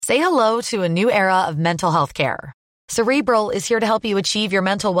Say hello to a new era of mental health care. Cerebral is here to help you achieve your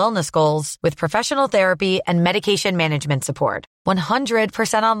mental wellness goals with professional therapy and medication management support.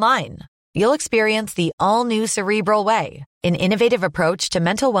 100% online. You'll experience the all-new Cerebral Way, an innovative approach to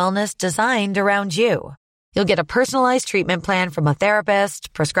mental wellness designed around you. You'll get a personalized treatment plan from a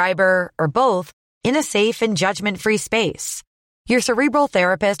therapist, prescriber, or both in a safe and judgment-free space. Your Cerebral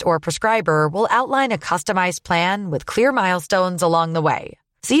therapist or prescriber will outline a customized plan with clear milestones along the way,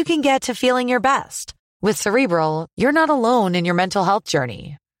 so you can get to feeling your best. With Cerebral, you're not alone in your mental health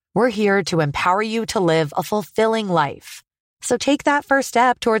journey. We're here to empower you to live a fulfilling life. So take that first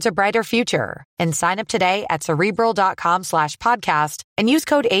step towards a brighter future and sign up today at Cerebral.com/podcast and use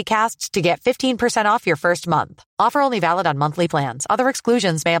code ACAST to get 15% off your first month. Offer only valid on monthly plans. Other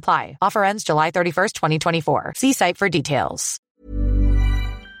exclusions may apply. Offer ends July 31st, 2024. See site for details.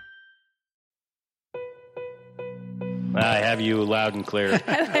 I have you loud and clear.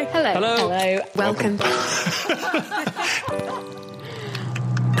 Hello. Welcome.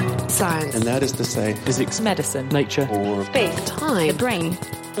 Science. And that is to say, physics, medicine, nature, or space, time, the brain,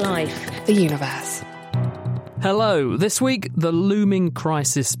 life, the universe. Hello. This week, the looming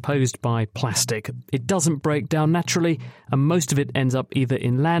crisis posed by plastic. It doesn't break down naturally, and most of it ends up either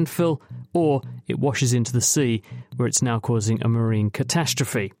in landfill or it washes into the sea, where it's now causing a marine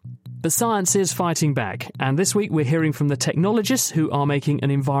catastrophe. But science is fighting back, and this week we're hearing from the technologists who are making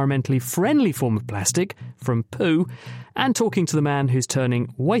an environmentally friendly form of plastic from poo, and talking to the man who's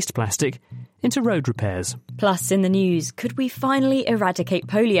turning waste plastic into road repairs. Plus, in the news, could we finally eradicate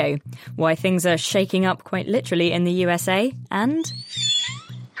polio? Why things are shaking up quite literally in the USA, and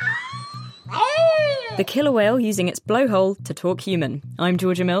the killer whale using its blowhole to talk human. I'm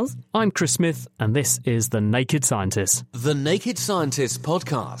Georgia Mills. I'm Chris Smith, and this is The Naked Scientist. The Naked Scientist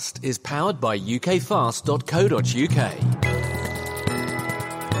podcast is powered by ukfast.co.uk.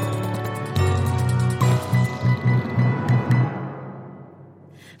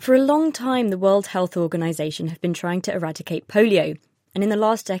 For a long time, the World Health Organization have been trying to eradicate polio, and in the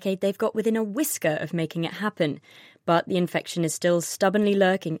last decade they've got within a whisker of making it happen. But the infection is still stubbornly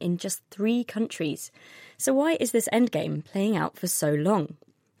lurking in just 3 countries. So why is this endgame playing out for so long?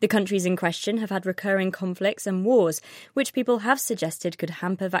 The countries in question have had recurring conflicts and wars, which people have suggested could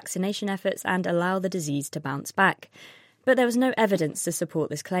hamper vaccination efforts and allow the disease to bounce back. But there was no evidence to support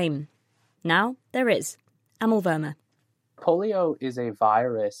this claim. Now there is. Amal Verma. Polio is a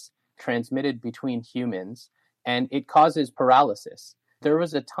virus transmitted between humans, and it causes paralysis. There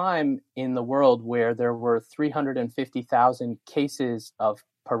was a time in the world where there were 350,000 cases of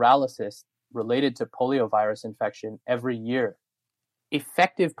paralysis related to poliovirus infection every year.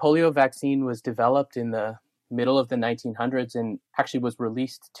 Effective polio vaccine was developed in the middle of the 1900s and actually was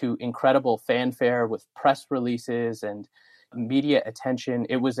released to incredible fanfare with press releases and media attention.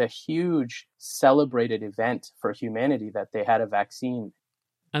 It was a huge celebrated event for humanity that they had a vaccine.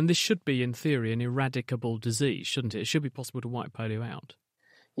 And this should be, in theory, an eradicable disease, shouldn't it? It should be possible to wipe polio out.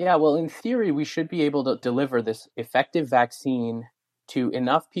 Yeah, well, in theory, we should be able to deliver this effective vaccine to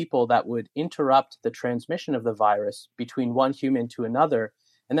enough people that would interrupt the transmission of the virus between one human to another,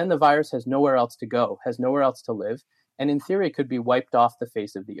 and then the virus has nowhere else to go, has nowhere else to live, and in theory could be wiped off the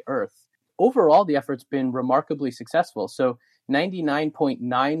face of the earth. Overall, the effort's been remarkably successful. So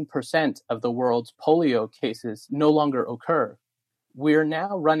 99.9% of the world's polio cases no longer occur. We're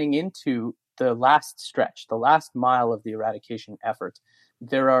now running into the last stretch, the last mile of the eradication effort.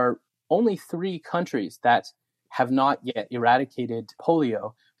 There are only 3 countries that have not yet eradicated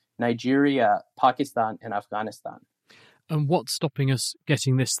polio: Nigeria, Pakistan, and Afghanistan. And what's stopping us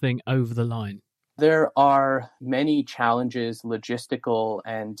getting this thing over the line? There are many challenges, logistical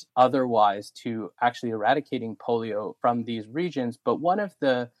and otherwise, to actually eradicating polio from these regions. But one of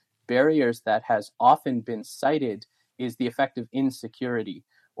the barriers that has often been cited is the effect of insecurity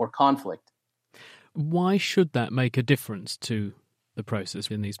or conflict. Why should that make a difference to the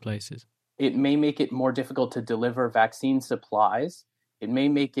process in these places? It may make it more difficult to deliver vaccine supplies. It may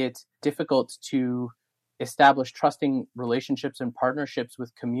make it difficult to establish trusting relationships and partnerships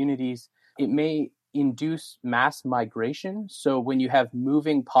with communities. It may induce mass migration. So when you have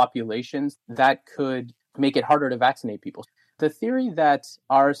moving populations, that could make it harder to vaccinate people. The theory that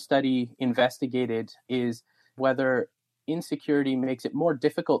our study investigated is whether insecurity makes it more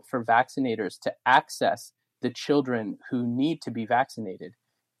difficult for vaccinators to access the children who need to be vaccinated.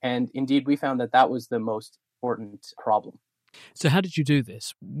 And indeed, we found that that was the most important problem. So how did you do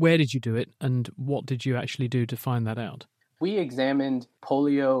this? Where did you do it? And what did you actually do to find that out? We examined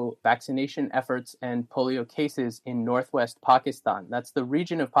polio vaccination efforts and polio cases in northwest Pakistan. That's the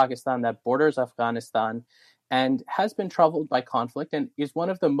region of Pakistan that borders Afghanistan and has been troubled by conflict and is one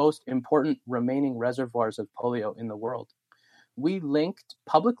of the most important remaining reservoirs of polio in the world. We linked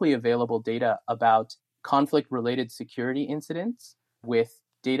publicly available data about conflict-related security incidents with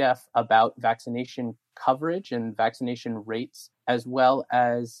data about vaccination coverage and vaccination rates, as well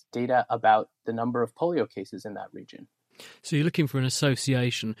as data about the number of polio cases in that region. So you're looking for an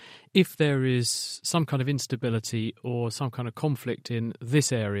association. If there is some kind of instability or some kind of conflict in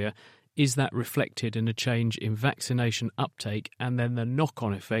this area, is that reflected in a change in vaccination uptake? And then the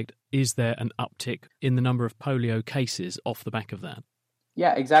knock-on effect, is there an uptick in the number of polio cases off the back of that?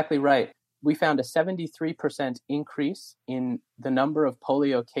 Yeah, exactly right. We found a 73% increase in the number of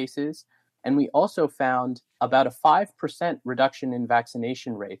polio cases, and we also found about a 5% reduction in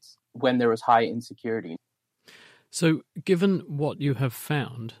vaccination rates when there was high insecurity. So given what you have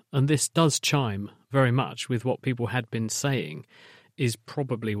found, and this does chime very much with what people had been saying is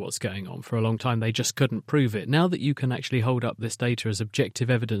probably what's going on for a long time, they just couldn't prove it. Now that you can actually hold up this data as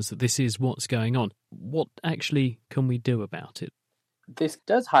objective evidence that this is what's going on, what actually can we do about it? This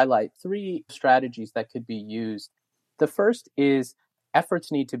does highlight 3 strategies that could be used. The first is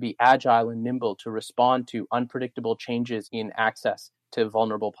efforts need to be agile and nimble to respond to unpredictable changes in access to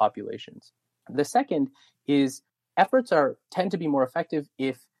vulnerable populations. The second is efforts tend to be more effective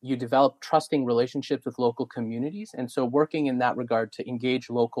if you develop trusting relationships with local communities. And so working in that regard to engage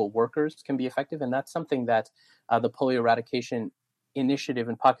local workers can be effective. And that's something that the polio eradication initiative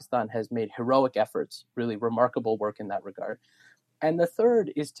in Pakistan has made heroic efforts, really remarkable work in that regard. And the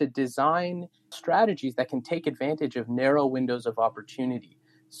third is to design strategies that can take advantage of narrow windows of opportunity.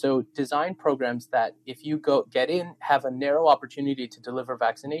 So design programs that if you get in, have a narrow opportunity to deliver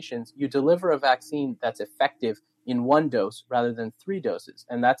vaccinations, you deliver a vaccine that's effective in 1 dose rather than 3 doses.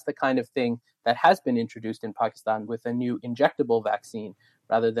 And that's the kind of thing that has been introduced in Pakistan with a new injectable vaccine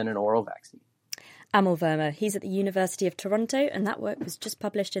rather than an oral vaccine. Amol Verma, he's at the University of Toronto, and that work was just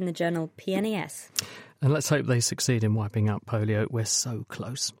published in the journal PNAS. And let's hope they succeed in wiping out polio. We're so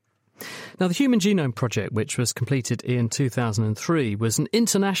close. Now, the Human Genome Project, which was completed in 2003, was an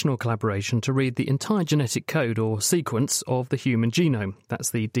international collaboration to read the entire genetic code or sequence of the human genome.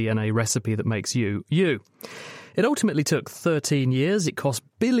 That's the DNA recipe that makes you, you. It ultimately took 13 years, it cost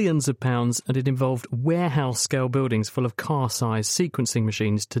billions of pounds, and it involved warehouse-scale buildings full of car-sized sequencing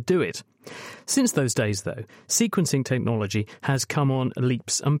machines to do it. Since those days, though, sequencing technology has come on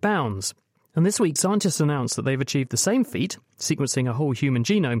leaps and bounds. And this week, scientists announced that they've achieved the same feat, sequencing a whole human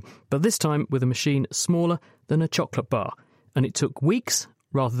genome, but this time with a machine smaller than a chocolate bar. And it took weeks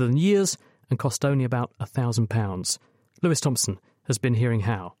rather than years and cost only about £1,000. Lewis Thompson has been hearing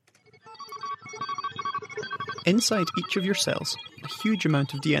how. Inside each of your cells, a huge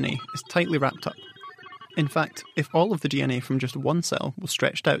amount of DNA is tightly wrapped up. In fact, if all of the DNA from just one cell was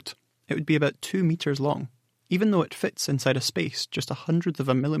stretched out, it would be about 2 meters long, even though it fits inside a space just 1/100th of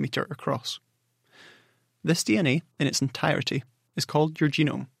a millimeter across. This DNA, in its entirety, is called your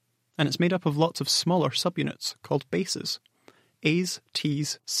genome, and it's made up of lots of smaller subunits called bases, A's,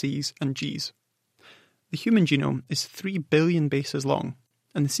 T's, C's, and G's. The human genome is 3 billion bases long,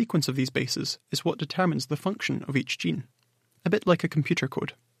 and the sequence of these bases is what determines the function of each gene, a bit like a computer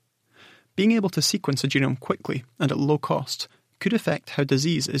code. Being able to sequence a genome quickly and at low cost could affect how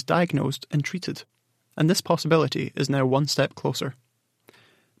disease is diagnosed and treated, and this possibility is now one step closer.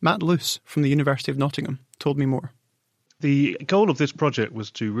 Matt Luce from the University of Nottingham told me more. The goal of this project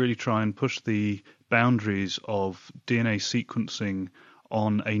was to really try and push the boundaries of DNA sequencing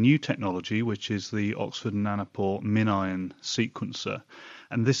on a new technology, which is the Oxford Nanopore MinION sequencer.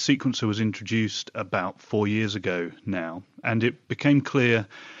 And this sequencer was introduced about 4 years ago now, and it became clear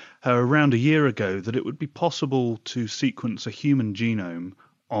around a year ago that it would be possible to sequence a human genome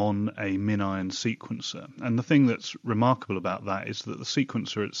on a MinION sequencer. And the thing that's remarkable about that is that the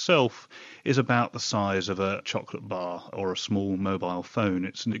sequencer itself is about the size of a chocolate bar or a small mobile phone.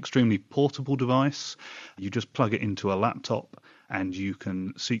 It's an extremely portable device. You just plug it into a laptop and you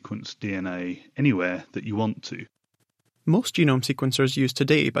can sequence DNA anywhere that you want to. Most genome sequencers used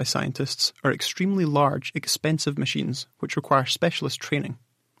today by scientists are extremely large, expensive machines which require specialist training.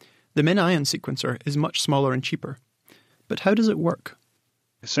 The MinION sequencer is much smaller and cheaper. But how does it work?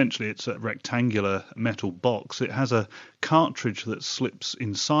 Essentially, it's a rectangular metal box. It has a cartridge that slips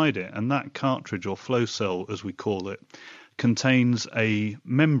inside it, and that cartridge, or flow cell as we call it, contains a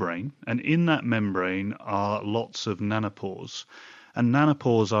membrane, and in that membrane are lots of nanopores. And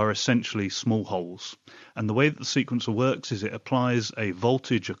nanopores are essentially small holes. And the way that the sequencer works is it applies a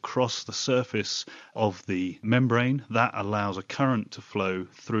voltage across the surface of the membrane. That allows a current to flow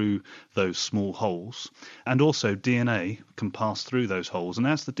through those small holes. And also DNA can pass through those holes. And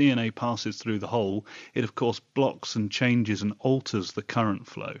as the DNA passes through the hole, it of course blocks and changes and alters the current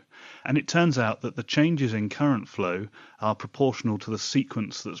flow. And it turns out that the changes in current flow are proportional to the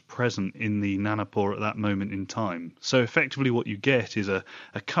sequence that's present in the nanopore at that moment in time. So effectively what you get is a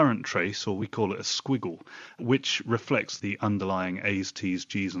current trace, or we call it a squiggle, which reflects the underlying A's, T's,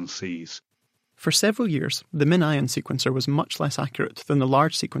 G's and C's. For several years, the MinION sequencer was much less accurate than the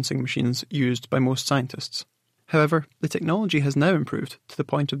large sequencing machines used by most scientists. However, the technology has now improved to the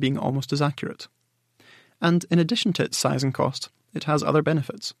point of being almost as accurate. And in addition to its size and cost, it has other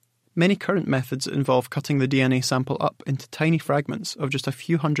benefits. Many current methods involve cutting the DNA sample up into tiny fragments of just a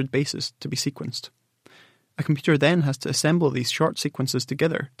few hundred bases to be sequenced. A computer then has to assemble these short sequences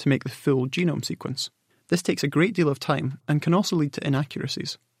together to make the full genome sequence. This takes a great deal of time and can also lead to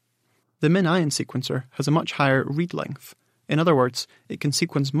inaccuracies. The MinION sequencer has a much higher read length. In other words, it can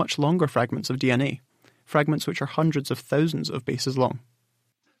sequence much longer fragments of DNA, fragments which are hundreds of thousands of bases long.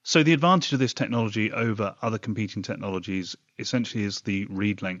 So the advantage of this technology over other competing technologies essentially is the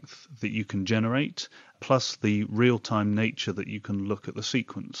read length that you can generate, plus the real-time nature that you can look at the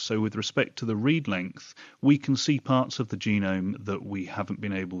sequence. So with respect to the read length, we can see parts of the genome that we haven't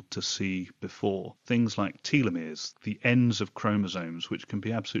been able to see before. Things like telomeres, the ends of chromosomes, which can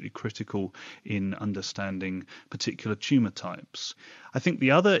be absolutely critical in understanding particular tumour types. I think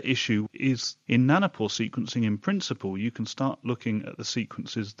the other issue is in nanopore sequencing, in principle, you can start looking at the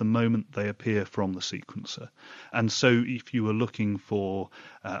sequences the moment they appear from the sequencer. And so if you were looking for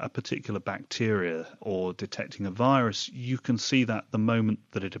a particular bacteria or detecting a virus, you can see that the moment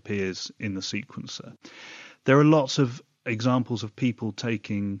that it appears in the sequencer. There are lots of examples of people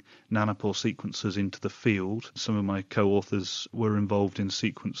taking nanopore sequencers into the field. Some of my co-authors were involved in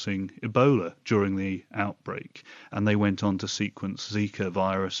sequencing Ebola during the outbreak, and they went on to sequence Zika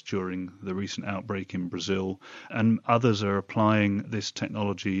virus during the recent outbreak in Brazil, and others are applying this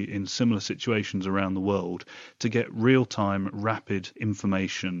technology in similar situations around the world to get real-time, rapid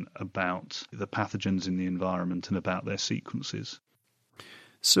information about the pathogens in the environment and about their sequences.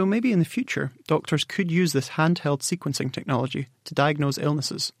 So maybe in the future, doctors could use this handheld sequencing technology to diagnose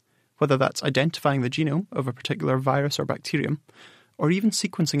illnesses, whether that's identifying the genome of a particular virus or bacterium, or even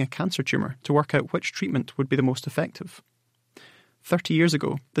sequencing a cancer tumour to work out which treatment would be the most effective. 30 years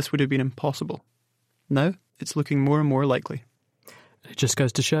ago, this would have been impossible. Now, it's looking more and more likely. It just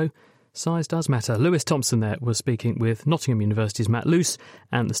goes to show size does matter. Lewis Thompson there was speaking with Nottingham University's Matt Luce,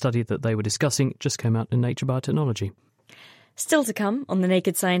 and the study that they were discussing just came out in Nature Biotechnology. Still to come on The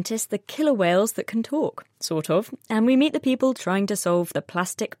Naked Scientist, the killer whales that can talk, sort of, and we meet the people trying to solve the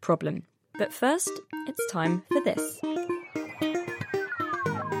plastic problem. But first, it's time for this.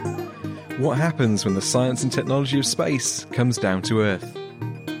 What happens when the science and technology of space comes down to Earth?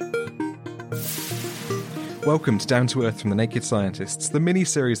 Welcome to Down to Earth from The Naked Scientists, the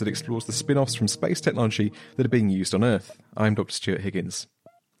mini-series that explores the spin-offs from space technology that are being used on Earth. I'm Dr. Stuart Higgins.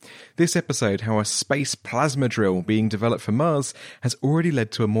 This episode, how a space plasma drill being developed for Mars has already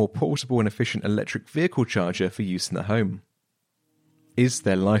led to a more portable and efficient electric vehicle charger for use in the home. Is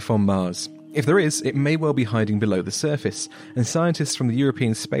there life on Mars? If there is, it may well be hiding below the surface, and scientists from the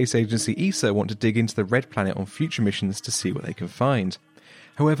European Space Agency ESA want to dig into the Red Planet on future missions to see what they can find.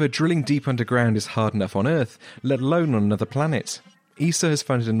 However, drilling deep underground is hard enough on Earth, let alone on another planet. ESA has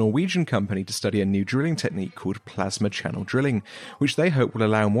funded a Norwegian company to study a new drilling technique called plasma channel drilling, which they hope will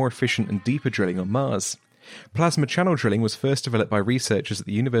allow more efficient and deeper drilling on Mars. Plasma channel drilling was first developed by researchers at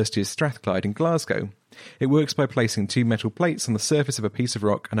the University of Strathclyde in Glasgow. It works by placing two metal plates on the surface of a piece of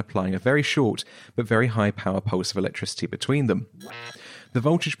rock and applying a very short but very high power pulse of electricity between them. The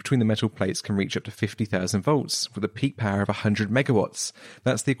voltage between the metal plates can reach up to 50,000 volts, with a peak power of 100 megawatts.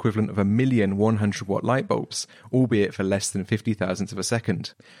 That's the equivalent of 1,000,000 100-watt light bulbs, albeit for less than 50 thousandths of a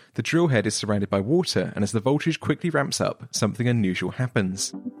second. The drill head is surrounded by water, and as the voltage quickly ramps up, something unusual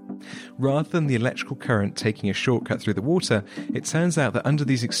happens. Rather than the electrical current taking a shortcut through the water, it turns out that under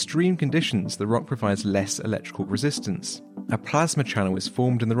these extreme conditions, the rock provides less electrical resistance. A plasma channel is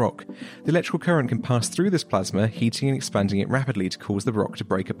formed in the rock. The electrical current can pass through this plasma, heating and expanding it rapidly to cause the rock to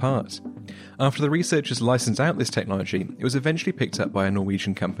break apart. After the researchers licensed out this technology, it was eventually picked up by a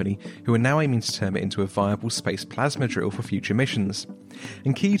Norwegian company who are now aiming to turn it into a viable space plasma drill for future missions.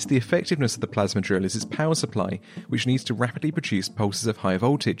 And key to the effectiveness of the plasma drill is its power supply, which needs to rapidly produce pulses of high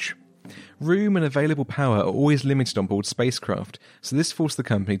voltage. Room and available power are always limited on board spacecraft, so this forced the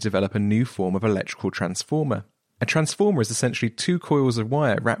company to develop a new form of electrical transformer. A transformer is essentially two coils of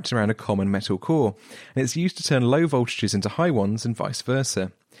wire wrapped around a common metal core, and it's used to turn low voltages into high ones and vice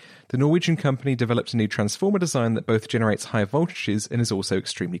versa. The Norwegian company developed a new transformer design that both generates high voltages and is also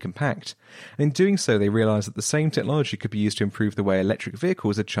extremely compact. And in doing so, they realised that the same technology could be used to improve the way electric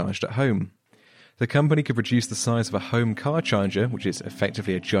vehicles are charged at home. The company could reduce the size of a home car charger, which is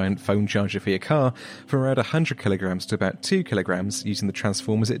effectively a giant phone charger for your car, from around 100 kilograms to about 2 kilograms using the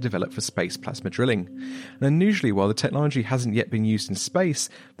transformers it developed for space plasma drilling. And unusually, while the technology hasn't yet been used in space,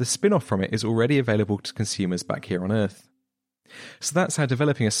 the spin-off from it is already available to consumers back here on Earth. So that's how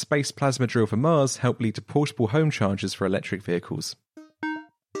developing a space plasma drill for Mars helped lead to portable home chargers for electric vehicles.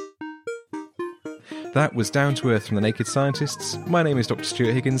 That was Down to Earth from the Naked Scientists. My name is Dr.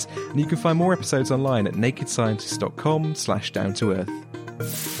 Stuart Higgins, and you can find more episodes online at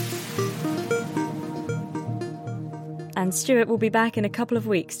nakedscientists.com/downtoearth. And Stuart will be back in a couple of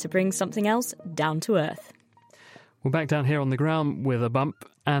weeks to bring something else down to earth. We're back down here on the ground with a bump,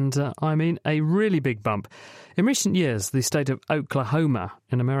 and I mean a really big bump. In recent years, the state of Oklahoma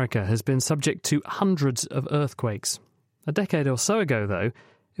in America has been subject to hundreds of earthquakes. A decade or so ago, though,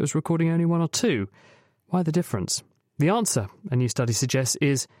 it was recording only one or two. Why the difference? The answer, a new study suggests,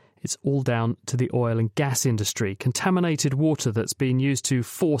 is it's all down to the oil and gas industry. Contaminated water that's been used to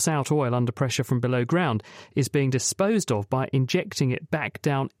force out oil under pressure from below ground is being disposed of by injecting it back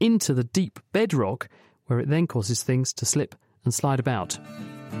down into the deep bedrock, where it then causes things to slip and slide about.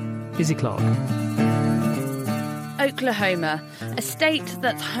 Izzy Clark. Oklahoma, a state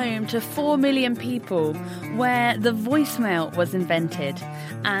that's home to 4 million people, where the voicemail was invented,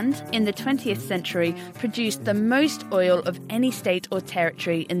 and in the 20th century produced the most oil of any state or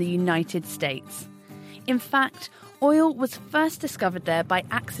territory in the United States. In fact, oil was first discovered there by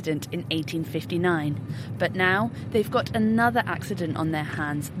accident in 1859, but now they've got another accident on their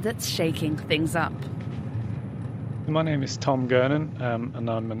hands that's shaking things up. My name is Tom Gernon, and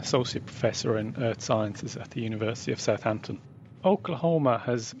I'm an associate professor in earth sciences at the University of Southampton. Oklahoma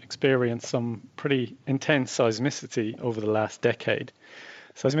has experienced some pretty intense seismicity over the last decade.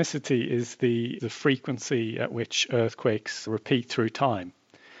 Seismicity is the frequency at which earthquakes repeat through time.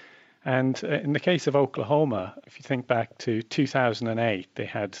 And in the case of Oklahoma, if you think back to 2008, they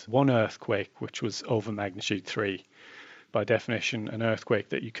had one earthquake which was over magnitude 3. By definition, an earthquake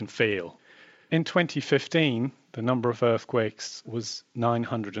that you can feel. In 2015, the number of earthquakes was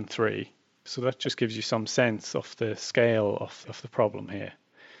 903. So that just gives you some sense of the scale of the problem here.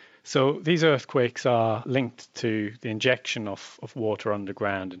 So these earthquakes are linked to the injection of water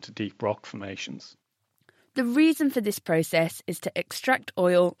underground into deep rock formations. The reason for this process is to extract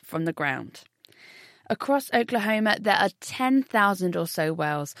oil from the ground. Across Oklahoma, there are 10,000 or so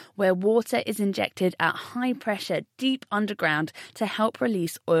wells where water is injected at high pressure deep underground to help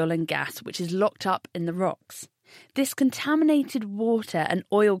release oil and gas, which is locked up in the rocks. This contaminated water and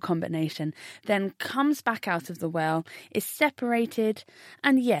oil combination then comes back out of the well, is separated,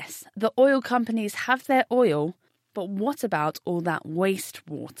 and yes, the oil companies have their oil, but what about all that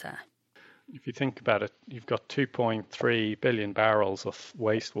wastewater? If you think about it, you've got 2.3 billion barrels of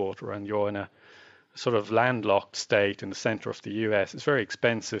wastewater, and you're in a sort of landlocked state in the center of the US. It's very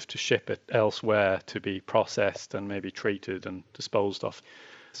expensive to ship it elsewhere to be processed and maybe treated and disposed of.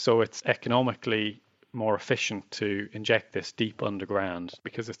 So it's economically more efficient to inject this deep underground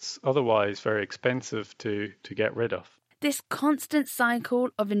because it's otherwise very expensive to get rid of. This constant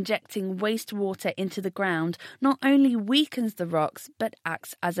cycle of injecting wastewater into the ground not only weakens the rocks but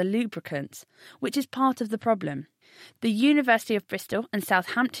acts as a lubricant, which is part of the problem. The University of Bristol and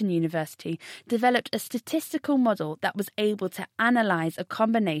Southampton University developed a statistical model that was able to analyse a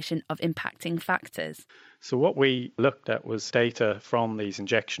combination of impacting factors. So what we looked at was data from these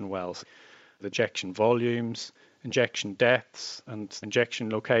injection wells, the injection volumes, injection depths and injection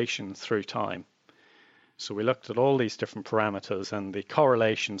locations through time. So we looked at all these different parameters and the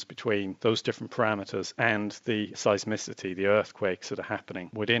correlations between those different parameters and the seismicity, the earthquakes that are happening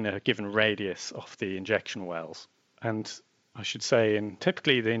within a given radius of the injection wells. And I should say,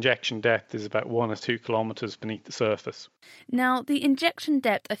 typically the injection depth is about 1 or 2 kilometres beneath the surface. Now, the injection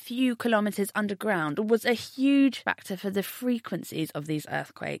depth a few kilometres underground was a huge factor for the frequencies of these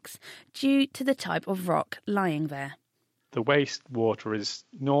earthquakes due to the type of rock lying there. The wastewater is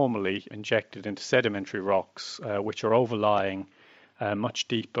normally injected into sedimentary rocks, which are overlying much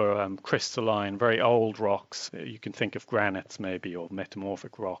deeper crystalline, very old rocks. You can think of granites maybe, or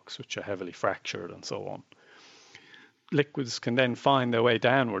metamorphic rocks, which are heavily fractured and so on. Liquids can then find their way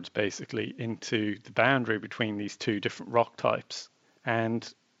downwards, basically, into the boundary between these two different rock types. And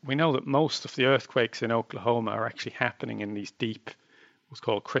we know that most of the earthquakes in Oklahoma are actually happening in these deep, what's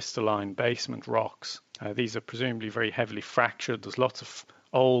called crystalline basement rocks. These are presumably very heavily fractured. There's lots of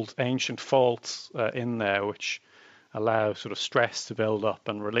old ancient faults in there which allow sort of stress to build up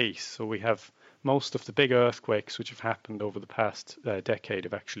and release. So we have most of the big earthquakes which have happened over the past decade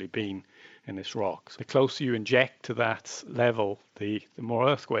have actually been in this rock. So the closer you inject to that level, the more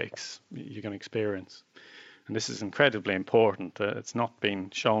earthquakes you're going to experience. And this is incredibly important. It's not been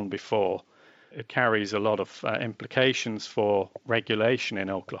shown before. It carries a lot of implications for regulation in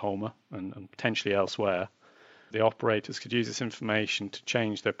Oklahoma and potentially elsewhere. The operators could use this information to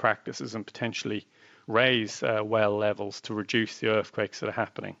change their practices and potentially raise well levels to reduce the earthquakes that are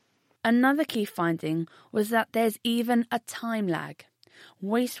happening. Another key finding was that there's even a time lag.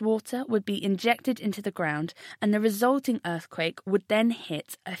 Wastewater would be injected into the ground and the resulting earthquake would then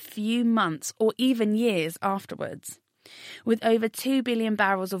hit a few months or even years afterwards. With over 2 billion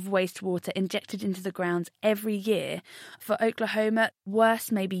barrels of wastewater injected into the ground every year, for Oklahoma,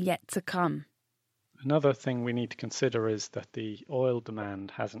 worse may be yet to come. Another thing we need to consider is that the oil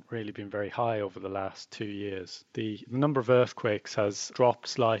demand hasn't really been very high over the last 2 years. The number of earthquakes has dropped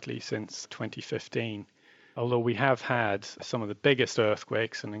slightly since 2015, although we have had some of the biggest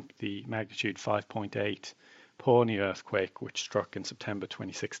earthquakes, and the magnitude 5.8 Pawnee earthquake, which struck in September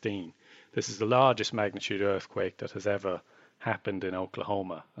 2016. This is the largest magnitude earthquake that has ever happened in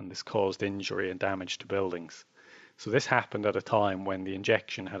Oklahoma, and this caused injury and damage to buildings. So this happened at a time when the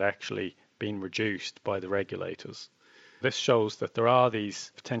injection had actually been reduced by the regulators. This shows that there are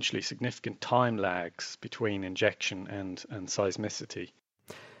these potentially significant time lags between injection and seismicity.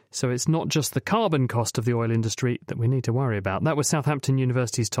 So it's not just the carbon cost of the oil industry that we need to worry about. That was Southampton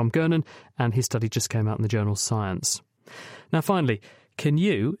University's Tom Gernon, and his study just came out in the journal Science. Now finally, can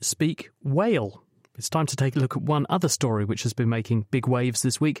you speak whale? It's time to take a look at one other story which has been making big waves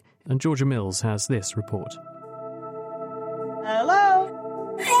this week, and Georgia Mills has this report. Hello?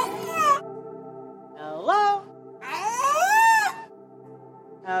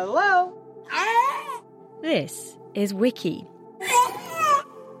 Hello? Hello? This is Wiki.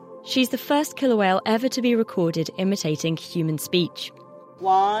 She's the first killer whale ever to be recorded imitating human speech.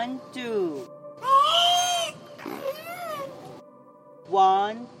 1, 2.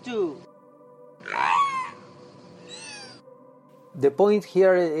 1, 2. The point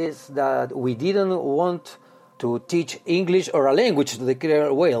here is that we didn't want to teach English or a language to the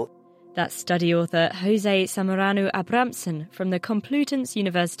killer whale. That's study author Jose Zamorano Abramson from the Complutense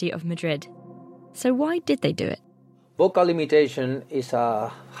University of Madrid. So why did they do it? Vocal imitation is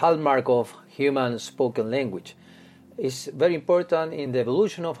a hallmark of human spoken language. It's very important in the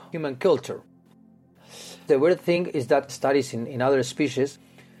evolution of human culture. The weird thing is that studies in other species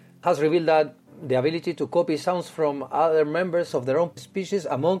has revealed that the ability to copy sounds from other members of their own species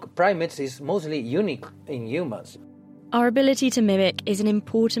among primates is mostly unique in humans. Our ability to mimic is an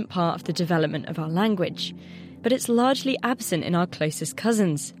important part of the development of our language, but it's largely absent in our closest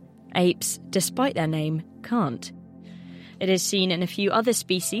cousins. Apes, despite their name, can't. It is seen in a few other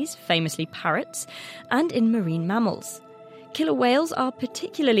species, famously parrots, and in marine mammals. Killer whales are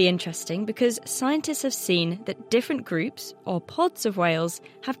particularly interesting because scientists have seen that different groups, or pods of whales,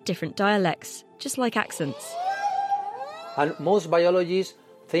 have different dialects, just like accents. And most biologists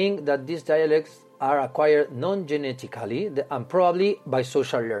think that these dialects are acquired non-genetically and probably by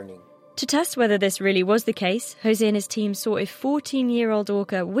social learning. To test whether this really was the case, Jose and his team saw if 14-year-old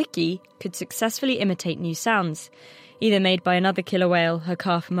orca Wiki could successfully imitate new sounds, either made by another killer whale, her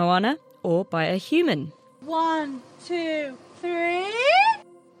calf Moana, or by a human. 1, 2, 3.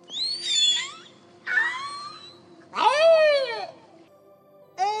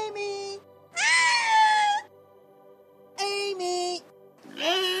 Amy. Amy.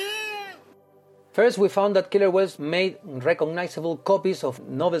 First, we found that killer whales made recognizable copies of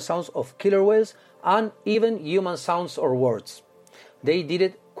novel sounds of killer whales and even human sounds or words. They did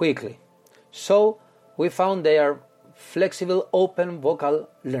it quickly. So, we found they are flexible, open vocal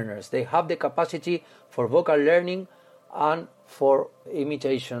learners. They have the capacity for vocal learning and for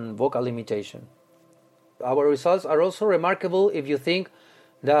imitation, vocal imitation. Our results are also remarkable if you think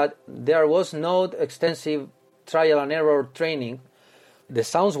that there was no extensive trial and error training. The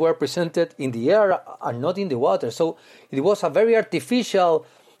sounds were presented in the air and not in the water, so it was a very artificial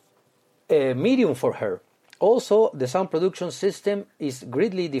medium for her. Also, the sound production system is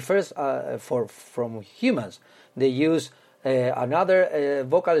greatly differs from humans. They use another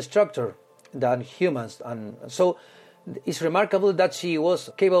vocal structure than humans, and so it's remarkable that she was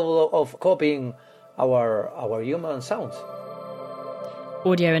capable of copying our human sounds.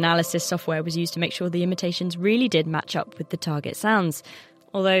 Audio analysis software was used to make sure the imitations really did match up with the target sounds,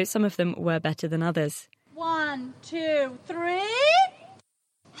 although some of them were better than others. 1, 2, 3.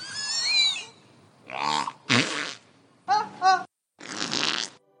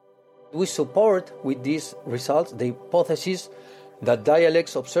 We support with these results the hypothesis that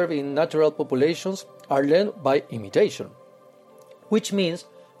dialects observed in natural populations are learned by imitation, which means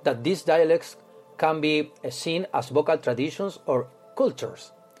that these dialects can be seen as vocal traditions or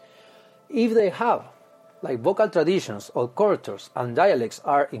cultures. If they have, like vocal traditions or cultures, and dialects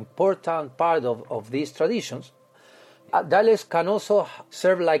are important part of these traditions, dialects can also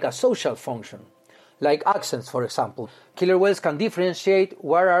serve like a social function, like accents, for example. Killer whales can differentiate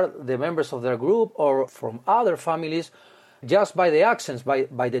where are the members of their group or from other families just by the accents,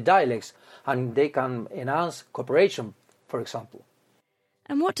 by the dialects, and they can enhance cooperation, for example.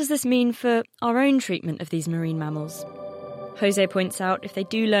 And what does this mean for our own treatment of these marine mammals? Jose points out if they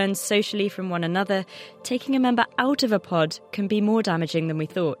do learn socially from one another, taking a member out of a pod can be more damaging than we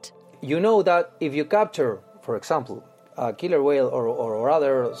thought. You know that if you capture, for example, a killer whale or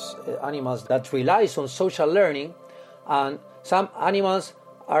other animals that relies on social learning, and some animals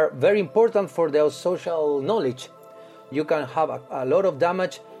are very important for their social knowledge, you can have a lot of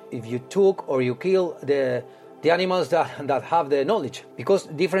damage if you took or you kill the animals that have the knowledge, because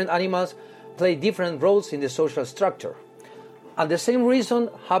different animals play different roles in the social structure. And the same reason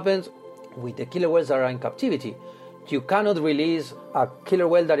happens with the killer whales that are in captivity. You cannot release a killer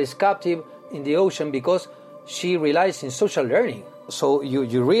whale that is captive in the ocean because she relies in social learning. So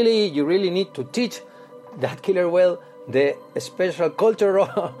you really need to teach that killer whale the special culture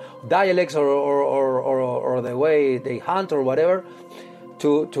or dialects or the way they hunt or whatever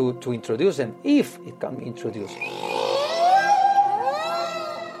to introduce them, if it can be introduced.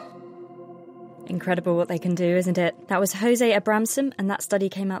 Incredible what they can do, isn't it? That was Jose Abramson, and that study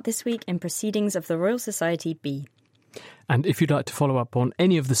came out this week in Proceedings of the Royal Society B. And if you'd like to follow up on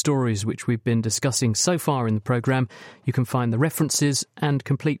any of the stories which we've been discussing so far in the programme, you can find the references and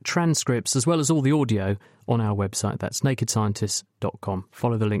complete transcripts as well as all the audio on our website. That's nakedscientists.com.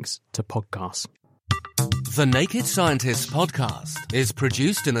 Follow the links to podcasts. The Naked Scientists podcast is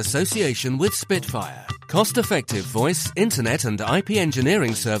produced in association with Spitfire, cost-effective voice, internet and IP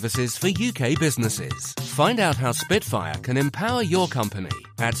engineering services for UK businesses. Find out how Spitfire can empower your company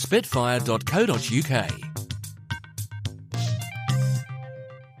at spitfire.co.uk.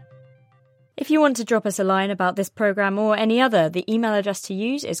 If you want to drop us a line about this programme or any other, the email address to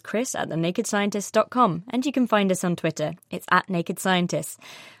use is chris@thenakedscientists.com, and you can find us on Twitter. It's @nakedscientists.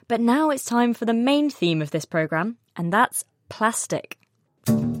 But now it's time for the main theme of this programme, and that's plastic.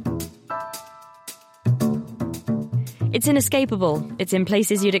 It's inescapable. It's in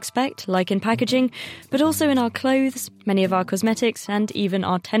places you'd expect, like in packaging, but also in our clothes, many of our cosmetics, and even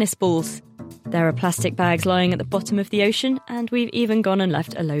our tennis balls. There are plastic bags lying at the bottom of the ocean, and we've even gone and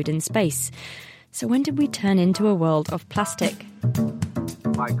left a load in space. So when did we turn into a world of plastic?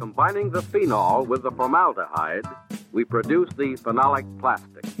 By combining the phenol with the formaldehyde, we produce the phenolic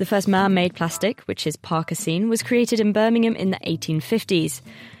plastic. The first man-made plastic, which is Parkasine, was created in Birmingham in the 1850s.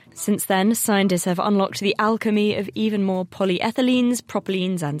 Since then, scientists have unlocked the alchemy of even more polyethylenes,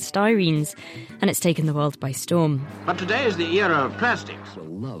 propylenes and styrenes, and it's taken the world by storm. But today is the era of plastics. You'll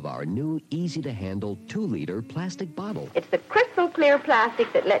love our new, easy-to-handle 2-liter plastic bottle. It's the crystal clear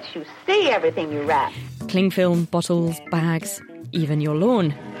plastic that lets you see everything you wrap. Cling film, bottles, bags, even your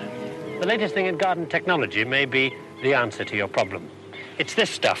lawn. The latest thing in garden technology may be the answer to your problem. It's this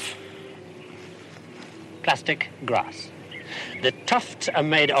stuff. Plastic grass. The tufts are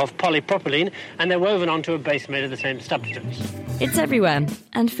made of polypropylene and they're woven onto a base made of the same substance. It's everywhere,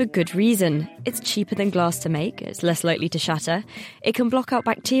 and for good reason. It's cheaper than glass to make, it's less likely to shatter, it can block out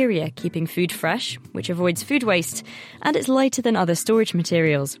bacteria, keeping food fresh, which avoids food waste, and it's lighter than other storage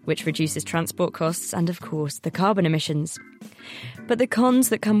materials, which reduces transport costs and, of course, the carbon emissions. But the cons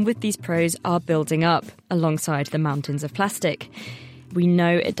that come with these pros are building up, alongside the mountains of plastic. We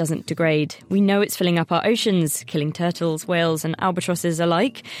know it doesn't degrade. We know it's filling up our oceans, killing turtles, whales and albatrosses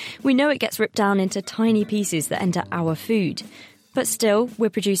alike. We know it gets ripped down into tiny pieces that enter our food. But still, we're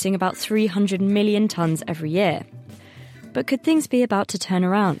producing about 300 million tonnes every year. But could things be about to turn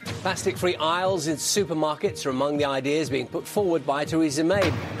around? Plastic-free aisles in supermarkets are among the ideas being put forward by Theresa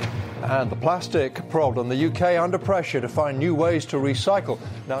May. And the plastic problem, the UK under pressure to find new ways to recycle.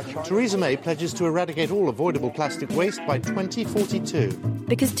 Now, Theresa May pledges to eradicate all avoidable plastic waste by 2042.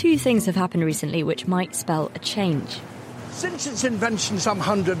 Because two things have happened recently which might spell a change. Since its invention some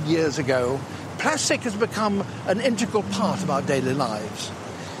 100 years ago, plastic has become an integral part of our daily lives.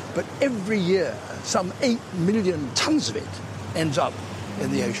 But every year, some 8 million tonnes of it ends up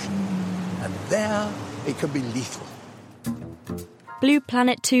in the ocean. And there, it can be lethal. Blue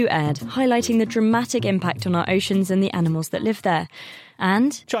Planet 2 aired, highlighting the dramatic impact on our oceans and the animals that live there.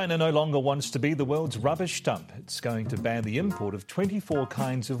 And China no longer wants to be the world's rubbish dump. It's going to ban the import of 24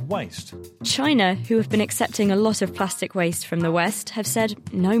 kinds of waste. China, who have been accepting a lot of plastic waste from the West, have said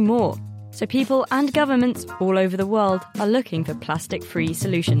no more. So people and governments all over the world are looking for plastic-free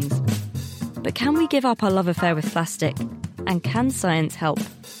solutions. But can we give up our love affair with plastic? And can science help?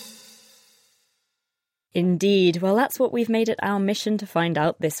 Indeed. Well, that's what we've made it our mission to find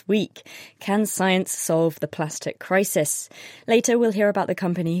out this week. Can science solve the plastic crisis? Later, we'll hear about the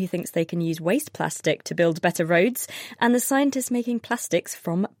company who thinks they can use waste plastic to build better roads, and the scientists making plastics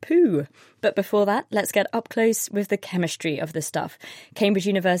from poo. But before that, let's get up close with the chemistry of the stuff. Cambridge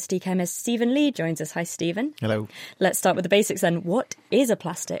University chemist Stephen Lee joins us. Hi, Stephen. Hello. Let's start with the basics then. What is a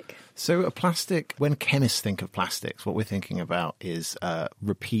plastic? So a plastic, when chemists think of plastics, what we're thinking about is a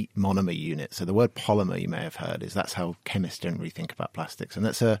repeat monomer unit. So the word polymer, you may have heard, that's how chemists generally think about plastics. And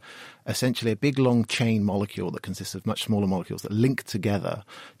that's essentially a big long chain molecule that consists of much smaller molecules that link together,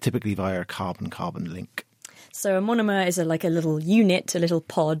 typically via a carbon-carbon link. So a monomer is like a little unit, a little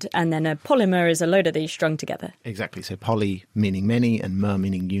pod, and then a polymer is a load of these strung together. Exactly. So poly meaning many and mer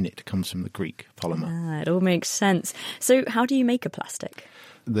meaning unit comes from the Greek polymer. It all makes sense. So how do you make a plastic?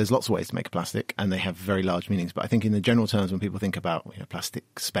 There's lots of ways to make a plastic, and they have very large meanings. But I think in the general terms, when people think about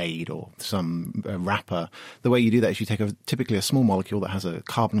plastic spade or some wrapper, the way you do that is you take typically a small molecule that has a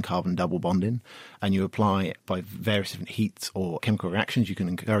carbon-carbon double bond in, and you apply it by various different heats or chemical reactions. You can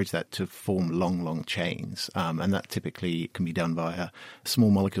encourage that to form long, long chains, and that typically can be done via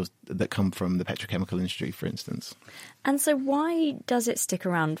small molecules that come from the petrochemical industry, for instance. And so why does it stick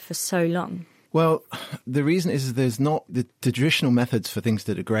around for so long? Well, the reason is there's not the traditional methods for things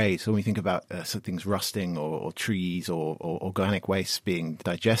to degrade. So when we think about things rusting or trees or organic waste being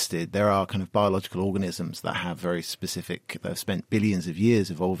digested, there are kind of biological organisms that have very specific, that have spent billions of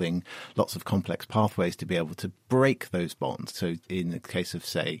years evolving lots of complex pathways to be able to break those bonds. So in the case of,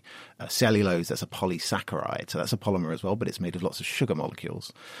 say, cellulose, that's a polysaccharide. So that's a polymer as well, but it's made of lots of sugar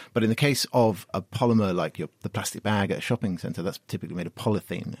molecules. But in the case of a polymer like the plastic bag at a shopping centre, that's typically made of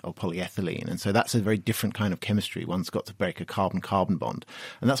polythene or polyethylene. And so that's a very different kind of chemistry. One's got to break a carbon-carbon bond.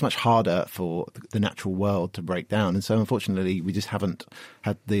 And that's much harder for the natural world to break down. And so unfortunately, we just haven't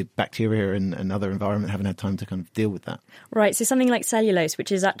had the bacteria and other environment haven't had time to kind of deal with that. Right. So something like cellulose,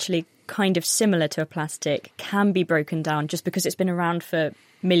 which is actually kind of similar to a plastic, can be broken down just because it's been around for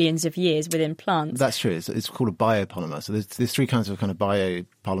millions of years within plants. That's true. It's called a biopolymer. So there's three kinds of kind of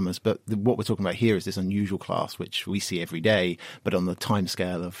biopolymers, but what we're talking about here is this unusual class, which we see every day, but on the time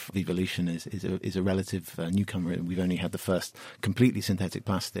scale of evolution is a relative newcomer. We've only had the first completely synthetic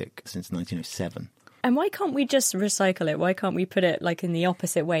plastic since 1907. And why can't we just recycle it? Why can't we put it like in the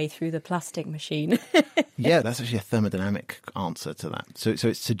opposite way through the plastic machine? Yeah, that's actually a thermodynamic answer to that. So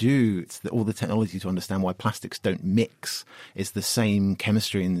it's all the technology to understand why plastics don't mix is the same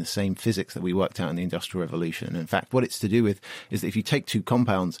chemistry and the same physics that we worked out in the Industrial Revolution. And in fact, what it's to do with is that if you take two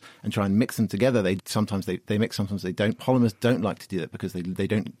compounds and try and mix them together, sometimes they mix, sometimes they don't. Polymers don't like to do that because they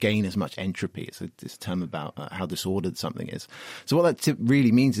don't gain as much entropy. It's a term about how disordered something is. So what that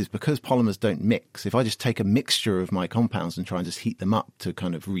really means is because polymers don't mix, if I just take a mixture of my compounds and try and just heat them up to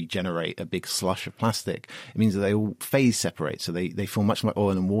kind of regenerate a big slush of plastic, it means that they all phase separate. So they form much like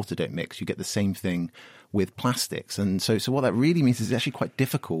oil and water don't mix. You get the same thing with plastics. And so what that really means is it's actually quite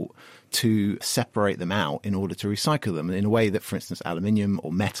difficult to separate them out in order to recycle them in a way that, for instance, aluminium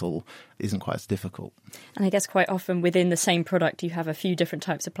or metal isn't quite as difficult. And I guess quite often within the same product, you have a few different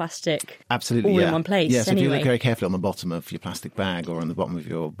types of plastic. Absolutely, all yeah. in one place. Yeah, so anyway. if you look very carefully on the bottom of your plastic bag or on the bottom of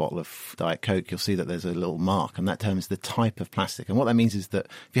your bottle of Diet Coke, you'll see that there's a little mark, and that determines the type of plastic. And what that means is that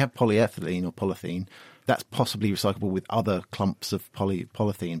if you have polyethylene or polythene, that's possibly recyclable with other clumps of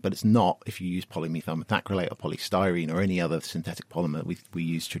polythene, but it's not if you use polymethyl methacrylate or polystyrene or any other synthetic polymer we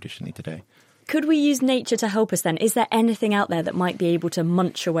use traditionally today. Could we use nature to help us then? Is there anything out there that might be able to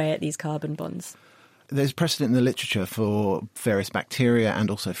munch away at these carbon bonds? There's precedent in the literature for various bacteria and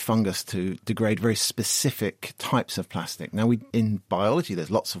also fungus to degrade very specific types of plastic. Now, in biology,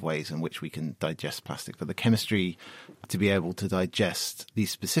 there's lots of ways in which we can digest plastic, but the chemistry to be able to digest these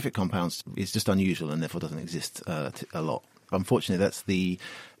specific compounds is just unusual and therefore doesn't exist a lot. Unfortunately,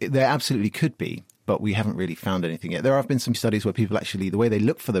 there absolutely could be, but we haven't really found anything yet. There have been some studies where people actually, the way they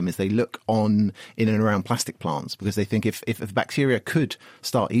look for them is they look in and around plastic plants, because they think if bacteria could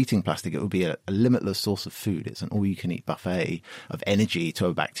start eating plastic, it would be a limitless source of food. It's an all-you-can-eat buffet of energy to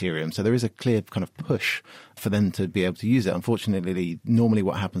a bacterium. So there is a clear kind of push for them to be able to use it. Unfortunately, normally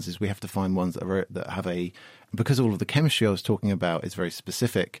what happens is we have to find ones that have because all of the chemistry I was talking about is very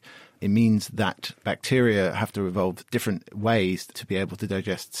specific, It means that bacteria have to evolve different ways to be able to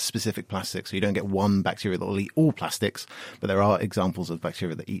digest specific plastics. So you don't get one bacteria that will eat all plastics, but there are examples of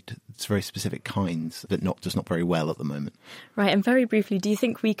bacteria that eat very specific kinds that just not very well at the moment. Right, and very briefly, do you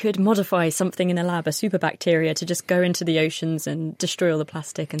think we could modify something in a lab, a superbacteria, to just go into the oceans and destroy all the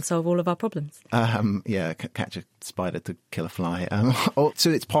plastic and solve all of our problems? Catch a spider to kill a fly.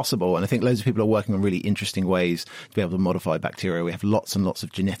 So it's possible, and I think loads of people are working on really interesting ways to be able to modify bacteria. We have lots and lots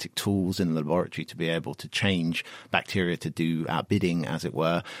of genetic tools in the laboratory to be able to change bacteria to do our bidding, as it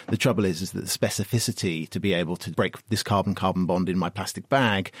were. The trouble is that the specificity to be able to break this carbon-carbon bond in my plastic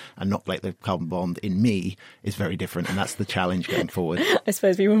bag and not break the carbon bond in me is very different, and that's the challenge going forward. I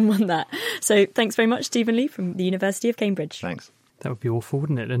suppose we wouldn't want that. So thanks very much, Stephen Lee from the University of Cambridge. Thanks. That would be awful,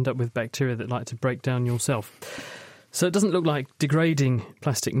 wouldn't it? End up with bacteria that like to break down yourself. So it doesn't look like degrading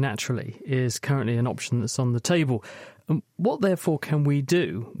plastic naturally is currently an option that's on the table. And what, therefore, can we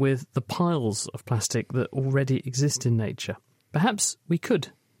do with the piles of plastic that already exist in nature? Perhaps we could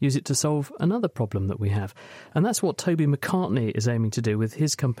use it to solve another problem that we have. And that's what Toby McCartney is aiming to do with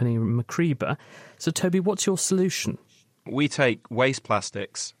his company, Macreba. So, Toby, what's your solution? We take waste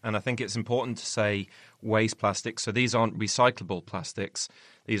plastics, and I think it's important to say waste plastics. So these aren't recyclable plastics.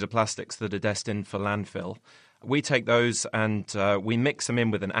 These are plastics that are destined for landfill. We take those and we mix them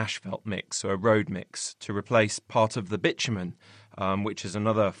in with an asphalt mix or a road mix to replace part of the bitumen, which is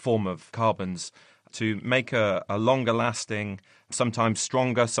another form of carbons, to make a longer lasting, sometimes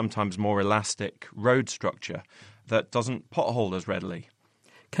stronger, sometimes more elastic road structure that doesn't pothole as readily.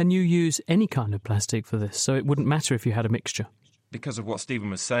 Can you use any kind of plastic for this? So it wouldn't matter if you had a mixture? Because of what Stephen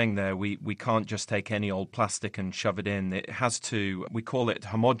was saying there, we can't just take any old plastic and shove it in. It has to, we call it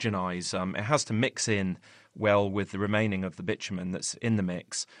homogenise. It has to mix in well with the remaining of the bitumen that's in the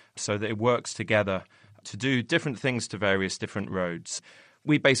mix so that it works together to do different things to various different roads.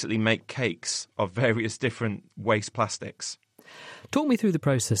 We basically make cakes of various different waste plastics. Talk me through the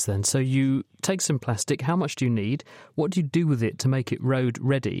process then. So you take some plastic, how much do you need? What do you do with it to make it road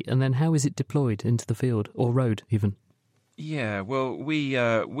ready? And then how is it deployed into the field, or road even? Yeah, well,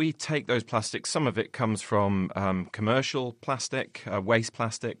 we take those plastics. Some of it comes from commercial plastic, waste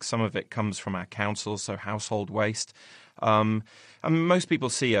plastic. Some of it comes from our councils, so household waste. And most people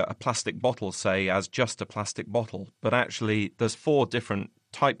see a plastic bottle, say, as just a plastic bottle. But actually, there's 4 different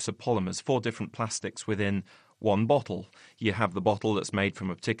types of polymers, 4 different plastics within one bottle. You have the bottle that's made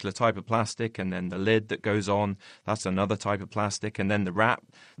from a particular type of plastic, and then the lid that goes on, that's another type of plastic, and then the wrap,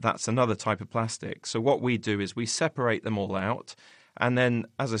 that's another type of plastic. So what we do is we separate them all out, and then,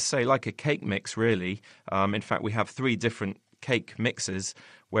 as I say, like a cake mix, really, in fact, we have 3 different cake mixes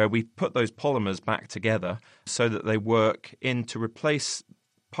where we put those polymers back together so that they work in to replace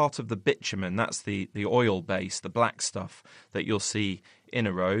part of the bitumen. That's the oil base, the black stuff that you'll see in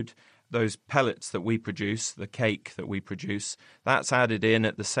a road. Those pellets that we produce, the cake that we produce, that's added in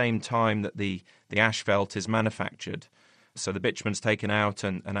at the same time that the asphalt is manufactured. So the bitumen's taken out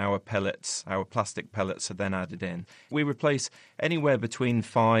and our pellets, our plastic pellets, are then added in. We replace anywhere between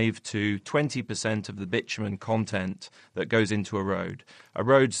 5 to 20% of the bitumen content that goes into a road. A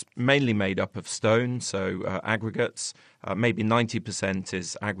road's mainly made up of stone, so aggregates. Maybe 90%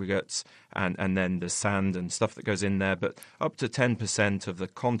 is aggregates, and then the sand and stuff that goes in there. But up to 10% of the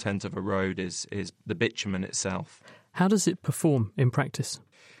content of a road is the bitumen itself. How does it perform in practice?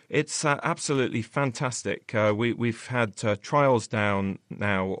 It's absolutely fantastic. We've had trials down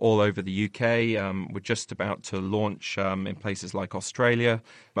now all over the UK. We're just about to launch in places like Australia.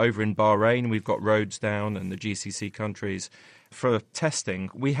 Over in Bahrain, we've got roads down, and the GCC countries. For testing,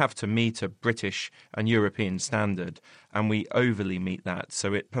 we have to meet a British and European standard, and we overly meet that.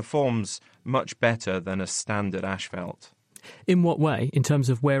 So it performs much better than a standard asphalt. In what way? In terms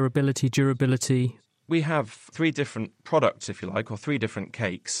of wearability, durability? We have 3 different products, if you like, or 3 different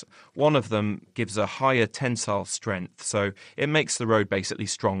cakes. One of them gives a higher tensile strength, so it makes the road basically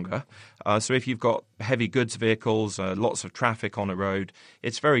stronger. So if you've got heavy goods vehicles, lots of traffic on a road,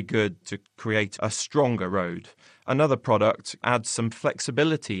 it's very good to create a stronger road. Another product adds some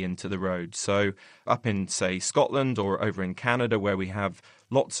flexibility into the road. So up in, say, Scotland or over in Canada, where we have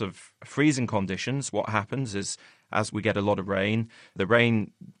lots of freezing conditions, what happens is, as we get a lot of rain, the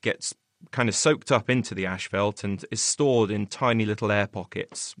rain gets kind of soaked up into the asphalt and is stored in tiny little air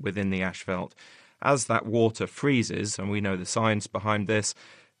pockets within the asphalt. As that water freezes, and we know the science behind this,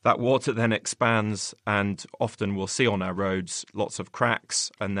 that water then expands, and often we'll see on our roads lots of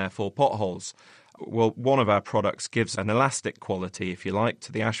cracks and therefore potholes. Well, one of our products gives an elastic quality, if you like,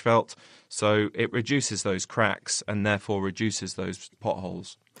 to the asphalt, so it reduces those cracks and therefore reduces those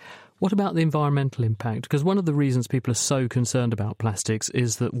potholes. What about the environmental impact? Because one of the reasons people are so concerned about plastics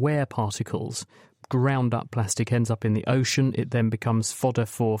is that wear particles, ground up plastic, ends up in the ocean. It then becomes fodder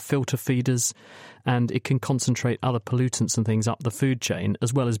for filter feeders, and it can concentrate other pollutants and things up the food chain,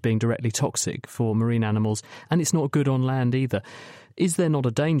 as well as being directly toxic for marine animals. And it's not good on land either. Is there not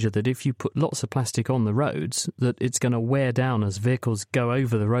a danger that if you put lots of plastic on the roads, that it's going to wear down as vehicles go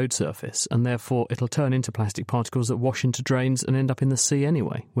over the road surface, and therefore it'll turn into plastic particles that wash into drains and end up in the sea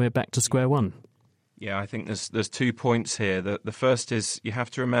anyway? We're back to square one. Yeah, I think there's 2 points here. The first is you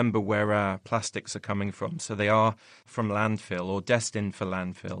have to remember where our plastics are coming from. So they are from landfill or destined for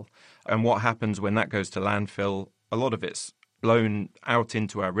landfill. And what happens when that goes to landfill, a lot of it's blown out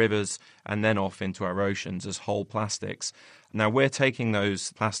into our rivers and then off into our oceans as whole plastics. Now, we're taking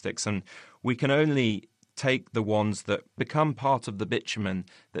those plastics and we can only take the ones that become part of the bitumen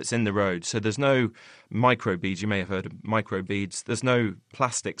that's in the road. So there's no microbeads. You may have heard of microbeads. There's no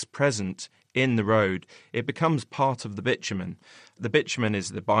plastics present in the road. It becomes part of the bitumen. The bitumen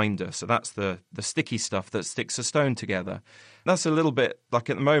is the binder, so that's the sticky stuff that sticks a stone together. That's a little bit like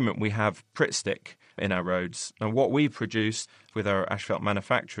at the moment we have Pritt Stick in our roads. And what we produce with our asphalt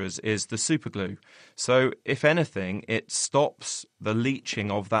manufacturers is the superglue. So if anything, it stops the leaching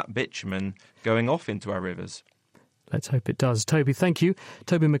of that bitumen going off into our rivers. Let's hope it does. Toby, thank you.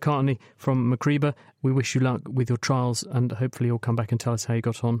 Toby McCartney from Macreba. We wish you luck with your trials and hopefully you'll come back and tell us how you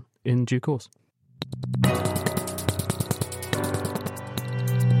got on in due course.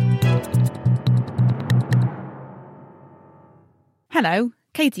 Hello,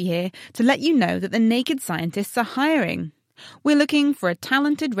 Katie here, to let you know that the Naked Scientists are hiring. We're looking for a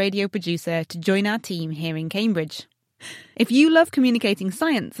talented radio producer to join our team here in Cambridge. If you love communicating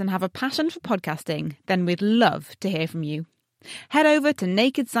science and have a passion for podcasting, then we'd love to hear from you. Head over to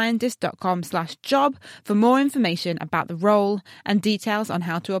nakedscientist.com/job for more information about the role and details on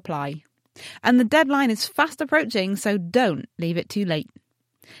how to apply. And the deadline is fast approaching, so don't leave it too late.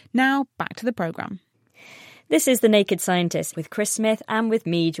 Now, back to the programme. This is The Naked Scientist with Chris Smith and with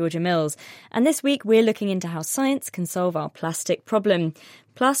me, Georgia Mills. And this week we're looking into how science can solve our plastic problem.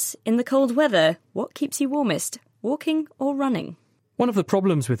 Plus, in the cold weather, what keeps you warmest, walking or running? One of the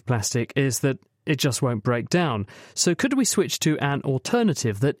problems with plastic is that it just won't break down. So could we switch to an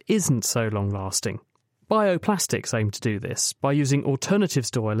alternative that isn't so long-lasting? Bioplastics aim to do this by using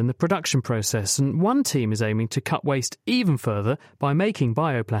alternatives to oil in the production process, and one team is aiming to cut waste even further by making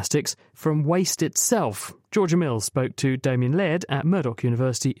bioplastics from waste itself. Georgia Mills spoke to Damien Laird at Murdoch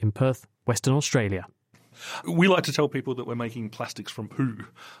University in Perth, Western Australia. We like to tell people that we're making plastics from poo,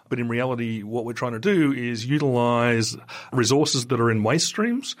 but in reality what we're trying to do is utilise resources that are in waste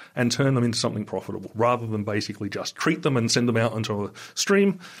streams and turn them into something profitable, rather than basically just treat them and send them out into a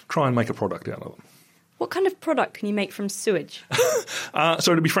stream, try and make a product out of them. What kind of product can you make from sewage?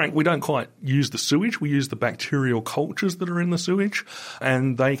 So to be frank, we don't quite use the sewage. We use the bacterial cultures that are in the sewage,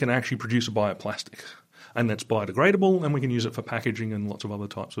 and they can actually produce a bioplastic. And that's biodegradable, and we can use it for packaging and lots of other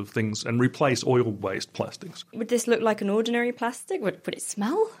types of things and replace oil-based plastics. Would this look like an ordinary plastic? Would it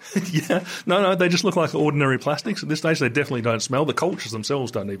smell? Yeah. No, they just look like ordinary plastics. At this stage, they definitely don't smell. The cultures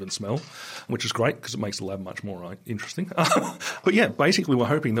themselves don't even smell, which is great because it makes the lab much more interesting. But yeah, basically we're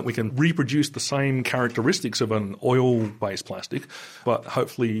hoping that we can reproduce the same characteristics of an oil-based plastic, but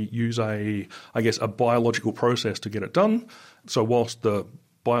hopefully use a biological process to get it done. So whilst the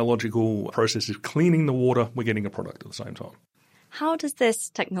biological process is cleaning the water, we're getting a product at the same time. How does this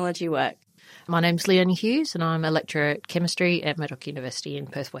technology work? My name's Leonie Hughes and I'm a lecturer at chemistry at Murdoch University in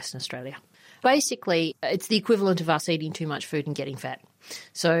Perth, Western Australia. Basically, it's the equivalent of us eating too much food and getting fat.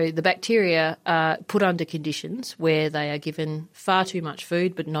 So the bacteria are put under conditions where they are given far too much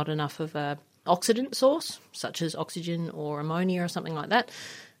food but not enough of an oxidant source, such as oxygen or ammonia or something like that.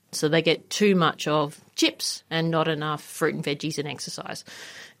 So they get too much of chips and not enough fruit and veggies and exercise.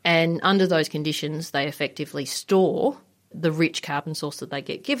 And under those conditions, they effectively store the rich carbon source that they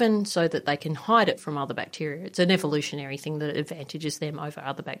get given so that they can hide it from other bacteria. It's an evolutionary thing that advantages them over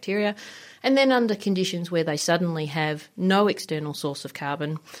other bacteria. And then under conditions where they suddenly have no external source of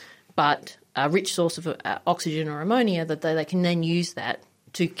carbon but a rich source of oxygen or ammonia, that they can then use that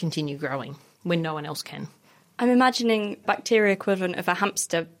to continue growing when no one else can. I'm imagining bacteria equivalent of a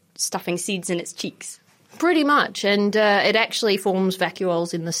hamster stuffing seeds in its cheeks. Pretty much, and it actually forms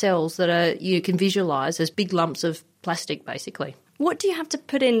vacuoles in the cells that you can visualise as big lumps of plastic, basically. What do you have to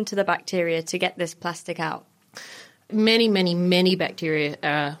put into the bacteria to get this plastic out? Many bacteria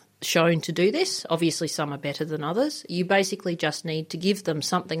are shown to do this. Obviously, some are better than others. You basically just need to give them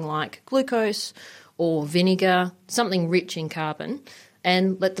something like glucose or vinegar, something rich in carbon,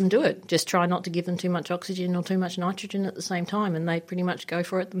 and let them do it. Just try not to give them too much oxygen or too much nitrogen at the same time, and they pretty much go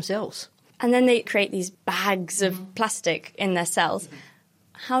for it themselves. And then they create these bags of plastic in their cells.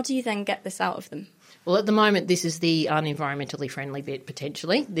 How do you then get this out of them? Well, at the moment, this is the unenvironmentally friendly bit,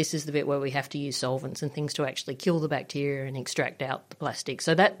 potentially. This is the bit where we have to use solvents and things to actually kill the bacteria and extract out the plastic.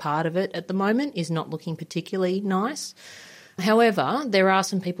 So that part of it at the moment is not looking particularly nice. However, there are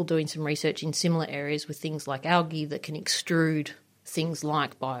some people doing some research in similar areas with things like algae that can extrude things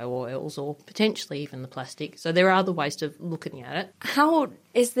like bio-oils or potentially even the plastic. So there are other ways of looking at it. How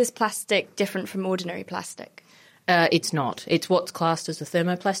is this plastic different from ordinary plastic? It's not. It's what's classed as a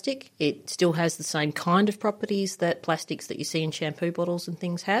thermoplastic. It still has the same kind of properties that plastics that you see in shampoo bottles and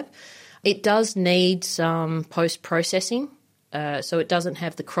things have. It does need some post-processing, so it doesn't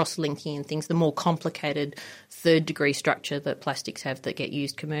have the cross-linking and things, the more complicated third-degree structure that plastics have that get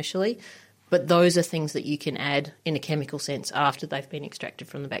used commercially. But those are things that you can add in a chemical sense after they've been extracted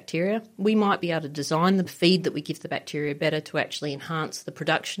from the bacteria. We might be able to design the feed that we give the bacteria better to actually enhance the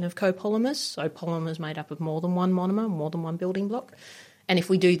production of copolymers, so polymers made up of more than one monomer, more than one building block. And if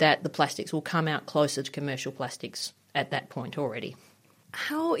we do that, the plastics will come out closer to commercial plastics at that point already.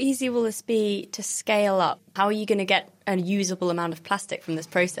 How easy will this be to scale up? How are you going to get a usable amount of plastic from this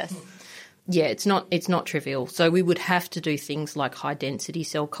process? Yeah, it's not trivial. So we would have to do things like high-density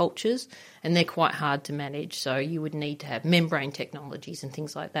cell cultures, and they're quite hard to manage. So you would need to have membrane technologies and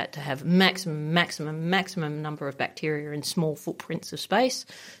things like that to have maximum number of bacteria in small footprints of space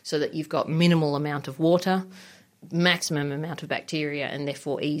so that you've got minimal amount of water, maximum amount of bacteria, and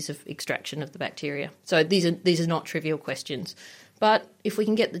therefore ease of extraction of the bacteria. So these are not trivial questions. But if we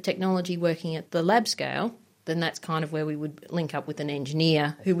can get the technology working at the lab scale, then that's kind of where we would link up with an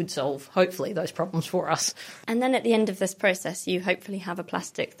engineer who would solve, hopefully, those problems for us. And then at the end of this process, you hopefully have a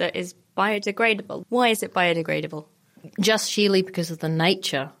plastic that is biodegradable. Why is it biodegradable? Just sheerly because of the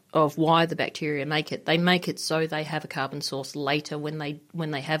nature of why the bacteria make it. They make it so they have a carbon source later when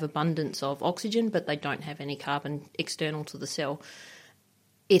they have abundance of oxygen, but they don't have any carbon external to the cell.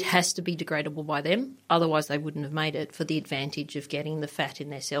 It has to be degradable by them, otherwise they wouldn't have made it for the advantage of getting the fat in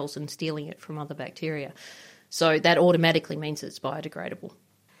their cells and stealing it from other bacteria. So that automatically means it's biodegradable.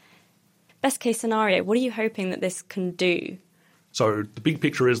 Best case scenario, what are you hoping that this can do? So the big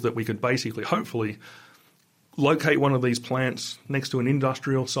picture is that we could basically, hopefully, locate one of these plants next to an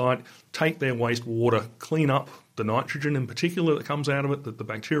industrial site, take their wastewater, clean up the nitrogen in particular that comes out of it that the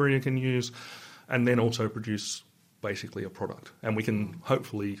bacteria can use, and then also produce basically a product. And we can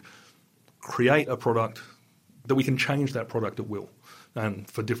hopefully create a product that we can change that product at will and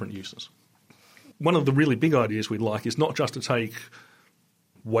for different uses. One of the really big ideas we'd like is not just to take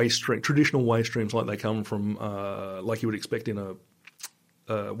traditional waste streams like they come from, like you would expect in a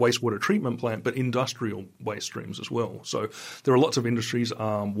wastewater treatment plant, but industrial waste streams as well. So there are lots of industries,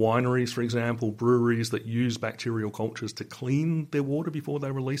 wineries, for example, breweries that use bacterial cultures to clean their water before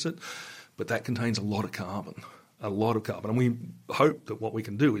they release it, but that contains a lot of carbon. And we hope that what we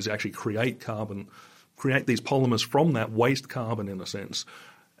can do is actually create these polymers from that waste carbon in a sense,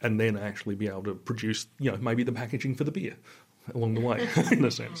 and then actually be able to produce, maybe the packaging for the beer along the way, in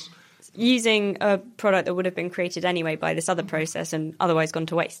a sense. Using a product that would have been created anyway by this other process and otherwise gone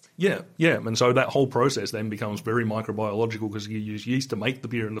to waste. Yeah. And so that whole process then becomes very microbiological because you use yeast to make the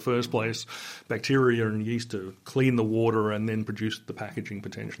beer in the first place, bacteria and yeast to clean the water and then produce the packaging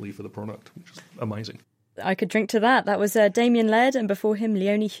potentially for the product, which is amazing. I could drink to that. That was Damien Laird and before him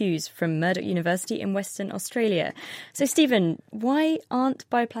Leonie Hughes from Murdoch University in Western Australia. So Stephen, why aren't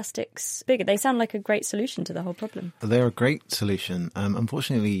bioplastics bigger? They sound like a great solution to the whole problem. They're a great solution.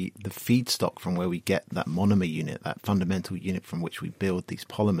 Unfortunately, the feedstock from where we get that monomer unit, that fundamental unit from which we build these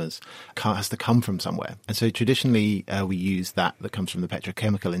polymers, has to come from somewhere. And so traditionally we use that comes from the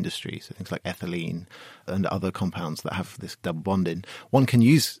petrochemical industry, so things like ethylene and other compounds that have this double bonding. One can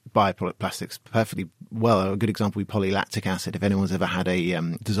use bioplastics perfectly well. A good example would be polylactic acid. If anyone's ever had a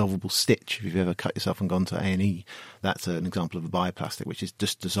dissolvable stitch, if you've ever cut yourself and gone to A&E, that's an example of a bioplastic, which is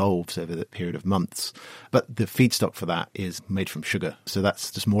just dissolves over the period of months. But the feedstock for that is made from sugar. So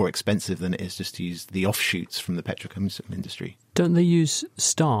that's just more expensive than it is just to use the offshoots from the petrochemical industry. Don't they use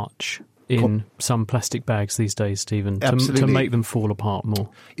starch in some plastic bags these days, Stephen, Absolutely. to make them fall apart more?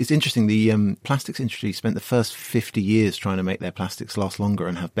 It's interesting. The plastics industry spent the first 50 years trying to make their plastics last longer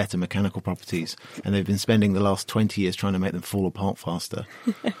and have better mechanical properties, and they've been spending the last 20 years trying to make them fall apart faster.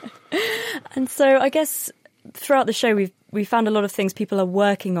 And so I guess throughout the show we found a lot of things people are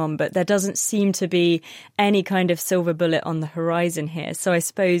working on, but there doesn't seem to be any kind of silver bullet on the horizon here. So I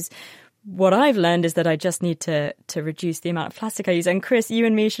suppose What I've learned is that I just need to reduce the amount of plastic I use. And Chris, you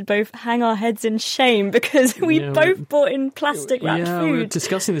and me should both hang our heads in shame because we both bought in plastic-wrapped food. We were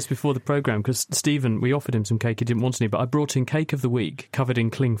discussing this before the programme because Stephen, we offered him some cake. He didn't want any, but I brought in cake of the week covered in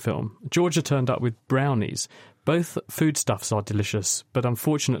cling film. Georgia turned up with brownies. Both foodstuffs are delicious, but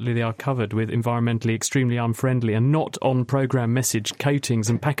unfortunately they are covered with environmentally extremely unfriendly and not on programme message coatings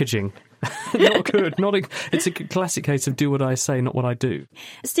and packaging. Not good. It's a classic case of do what I say, not what I do.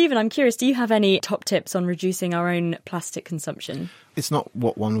 Stephen, I'm curious, do you have any top tips on reducing our own plastic consumption? It's not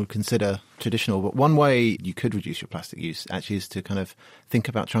what one would consider traditional, but one way you could reduce your plastic use actually is to kind of think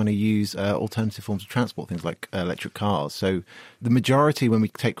about trying to use alternative forms of transport, things like electric cars. So the majority, when we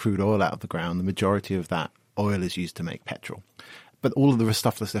take crude oil out of the ground, the majority of that oil is used to make petrol. But all of the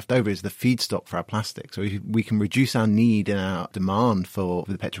stuff that's left over is the feedstock for our plastic. So if we can reduce our need and our demand for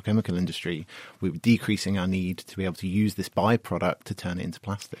the petrochemical industry, we're decreasing our need to be able to use this byproduct to turn it into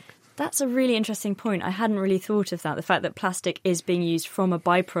plastic. That's a really interesting point. I hadn't really thought of that, the fact that plastic is being used from a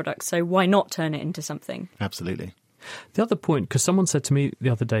byproduct, so why not turn it into something? Absolutely. The other point, because someone said to me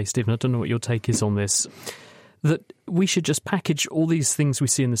the other day, Stephen, I don't know what your take is on this, that we should just package all these things we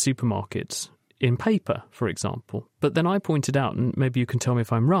see in the supermarkets in paper, for example. But then I pointed out, and maybe you can tell me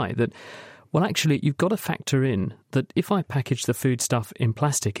if I'm right, that, well, actually, you've got to factor in that if I package the food stuff in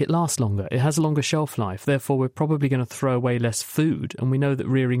plastic, it lasts longer. It has a longer shelf life. Therefore, we're probably going to throw away less food. And we know that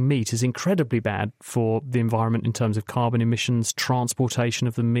rearing meat is incredibly bad for the environment in terms of carbon emissions, transportation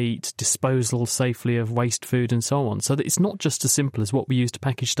of the meat, disposal safely of waste food, and so on. So that it's not just as simple as what we use to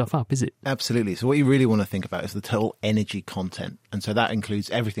package stuff up, is it? Absolutely. So what you really want to think about is the total energy content. And so that includes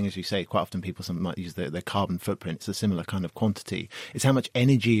everything, as you say. Quite often people might use their carbon footprint. It's a similar kind of quantity. It's how much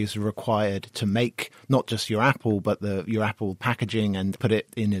energy is required to make not just your apple, but your apple packaging and put it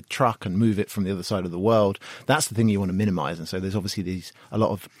in a truck and move it from the other side of the world. That's the thing you want to minimise. And so there's obviously a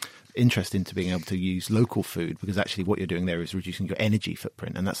lot of interest into being able to use local food, because actually what you're doing there is reducing your energy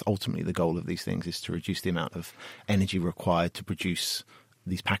footprint. And that's ultimately the goal of these things, is to reduce the amount of energy required to produce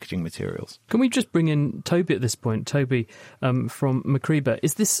these packaging materials. Can we just bring in Toby at this point? Toby from McCreeba,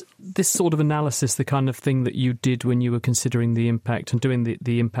 is this sort of analysis the kind of thing that you did when you were considering the impact and doing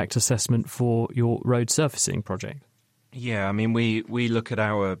the impact assessment for your road surfacing project? Yeah, I mean, we look at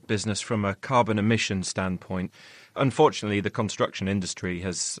our business from a carbon emission standpoint. Unfortunately, the construction industry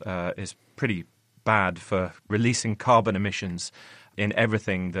is pretty bad for releasing carbon emissions in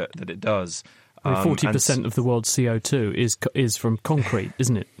everything that it does. 40% of the world's CO2 is from concrete,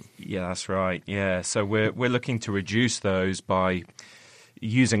 isn't it? Yeah, that's right. Yeah, so we're looking to reduce those by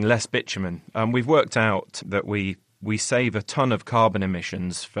using less bitumen. We've worked out that we save a ton of carbon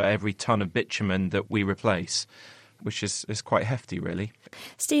emissions for every ton of bitumen that we replace, which is quite hefty, really.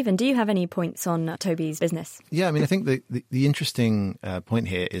 Stephen, do you have any points on Toby's business? Yeah, I mean, I think the interesting point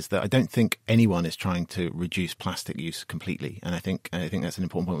here is that I don't think anyone is trying to reduce plastic use completely. And I think that's an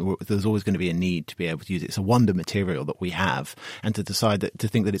important point. There's always going to be a need to be able to use it. It's a wonder material that we have. And to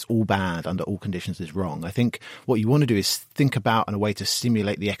think that it's all bad under all conditions is wrong. I think what you want to do is think about a way to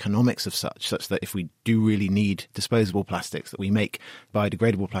stimulate the economics of such that if we do really need disposable plastics, that we make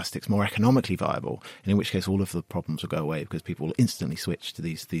biodegradable plastics more economically viable, and in which case all of the problems will go away because people will instantly switch to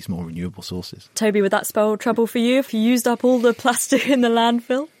these more renewable sources. Toby, would that spell trouble for you if you used up all the plastic in the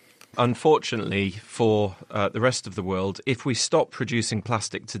landfill? Unfortunately for the rest of the world, if we stop producing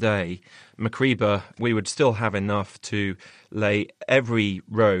plastic today, McCreeba, we would still have enough to lay every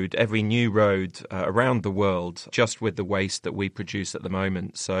new road around the world just with the waste that we produce at the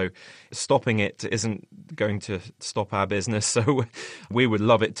moment. So stopping it isn't going to stop our business. So we would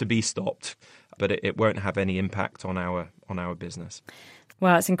love it to be stopped, but it won't have any impact on our business.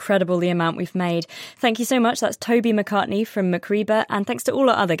 Wow, it's incredible the amount we've made. Thank you so much. That's Toby McCartney from McCreeba. And thanks to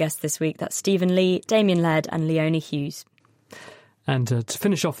all our other guests this week. That's Stephen Lee, Damien Laird and Leonie Hughes. And to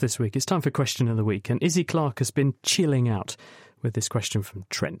finish off this week, it's time for Question of the Week. And Izzy Clark has been chilling out with this question from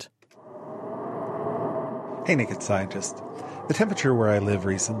Trent. Hey, Naked Scientist. The temperature where I live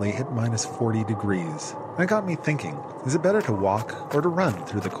recently hit minus 40 degrees. And it got me thinking, is it better to walk or to run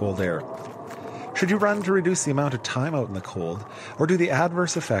through the cold air? Should you run to reduce the amount of time out in the cold, or do the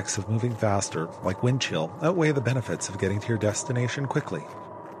adverse effects of moving faster, like wind chill, outweigh the benefits of getting to your destination quickly?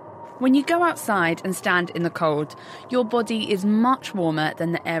 When you go outside and stand in the cold, your body is much warmer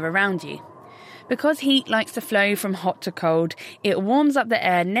than the air around you. Because heat likes to flow from hot to cold, it warms up the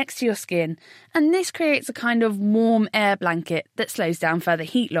air next to your skin, and this creates a kind of warm air blanket that slows down further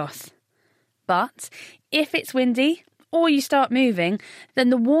heat loss. But if it's windy, or you start moving, then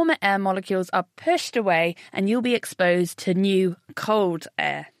the warmer air molecules are pushed away and you'll be exposed to new cold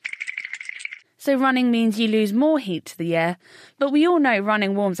air. So running means you lose more heat to the air, but we all know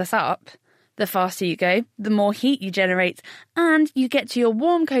running warms us up. The faster you go, the more heat you generate, and you get to your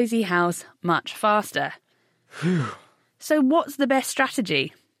warm, cosy house much faster. So what's the best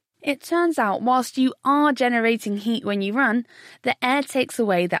strategy? It turns out whilst you are generating heat when you run, the air takes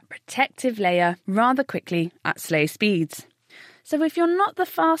away that protective layer rather quickly at slow speeds. So if you're not the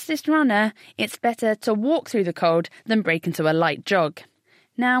fastest runner, it's better to walk through the cold than break into a light jog.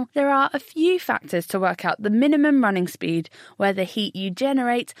 Now, there are a few factors to work out the minimum running speed where the heat you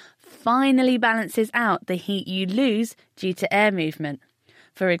generate finally balances out the heat you lose due to air movement.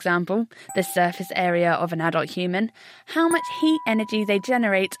 For example, the surface area of an adult human, how much heat energy they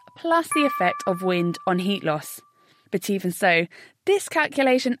generate, plus the effect of wind on heat loss. But even so, this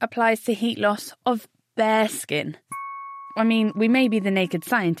calculation applies to heat loss of bare skin. I mean, we may be the naked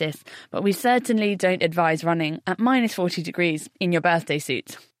scientists, but we certainly don't advise running at minus 40 degrees in your birthday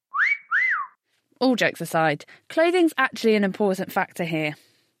suit. All jokes aside, clothing's actually an important factor here.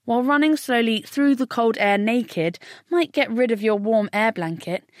 While running slowly through the cold air naked might get rid of your warm air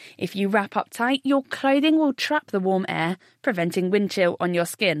blanket, if you wrap up tight, your clothing will trap the warm air, preventing wind chill on your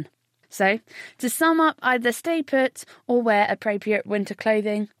skin. So, to sum up, either stay put or wear appropriate winter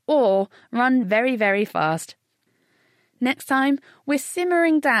clothing, or run very, very fast. Next time, we're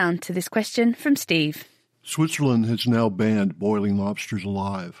simmering down to this question from Steve. Switzerland has now banned boiling lobsters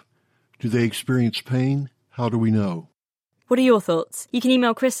alive. Do they experience pain? How do we know? What are your thoughts? You can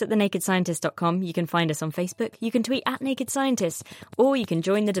email Chris at thenakedscientist.com, you can find us on Facebook, you can tweet at Naked Scientist, or you can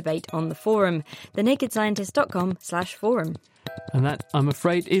join the debate on the forum, thenakedscientist.com/forum. And that, I'm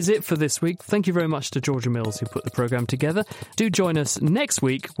afraid, is it for this week. Thank you very much to Georgia Mills, who put the programme together. Do join us next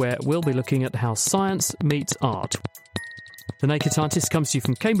week, where we'll be looking at how science meets art. The Naked Scientist comes to you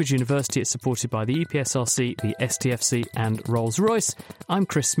from Cambridge University. It's supported by the EPSRC, the STFC and Rolls-Royce. I'm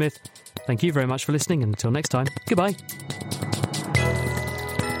Chris Smith. Thank you very much for listening, and until next time, goodbye.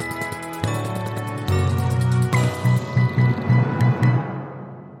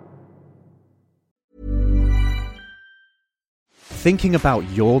 Thinking about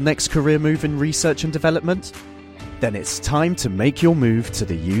your next career move in research and development? Then it's time to make your move to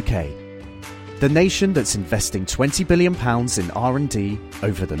the UK. The nation that's investing £20 billion in R&D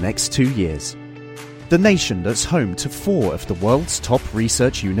over the next 2 years. The nation that's home to 4 of the world's top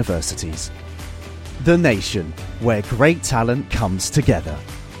research universities. The nation where great talent comes together.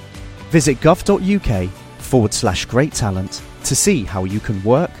 Visit gov.uk/great talent to see how you can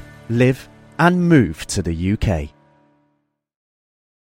work, live and move to the UK.